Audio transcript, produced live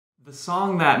The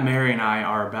song that Mary and I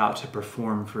are about to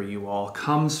perform for you all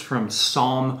comes from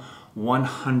Psalm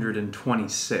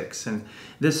 126. And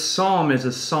this psalm is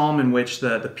a psalm in which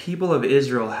the people of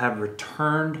Israel have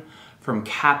returned from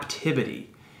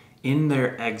captivity in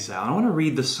their exile. And I want to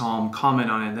read the psalm,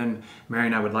 comment on it, and then Mary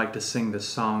and I would like to sing this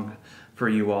song for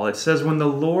you all. It says, "When the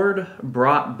Lord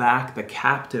brought back the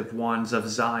captive ones of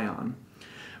Zion,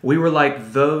 we were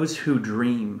like those who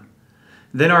dream.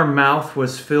 Then our mouth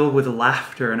was filled with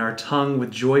laughter and our tongue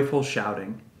with joyful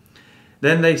shouting.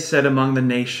 Then they said among the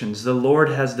nations, 'The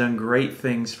Lord has done great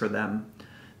things for them.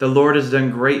 The Lord has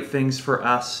done great things for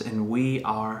us, and we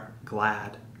are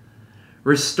glad.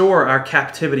 Restore our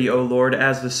captivity, O Lord,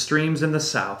 as the streams in the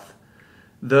south.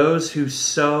 Those who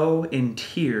sow in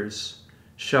tears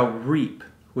shall reap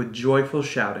with joyful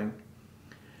shouting.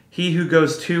 He who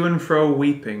goes to and fro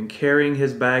weeping, carrying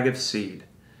his bag of seed,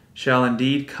 shall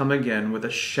indeed come again with a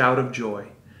shout of joy,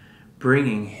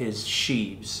 bringing his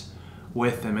sheaves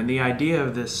with him." And the idea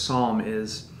of this psalm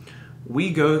is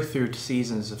we go through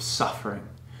seasons of suffering.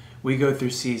 We go through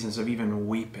seasons of even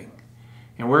weeping.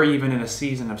 And we're even in a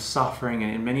season of suffering,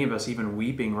 and many of us even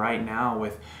weeping right now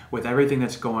with everything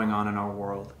that's going on in our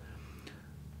world.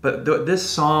 But this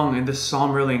song and this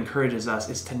psalm really encourages us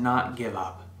is to not give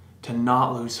up, to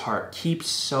not lose heart. Keep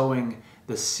sowing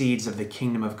the seeds of the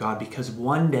kingdom of God, because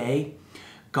one day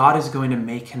God is going to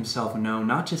make himself known,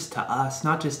 not just to us,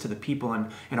 not just to the people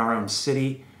in our own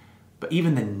city, but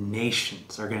even the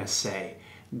nations are going to say,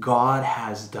 God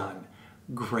has done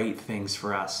great things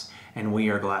for us, and we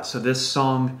are glad. So this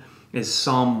song is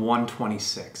Psalm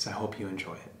 126. I hope you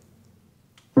enjoy it.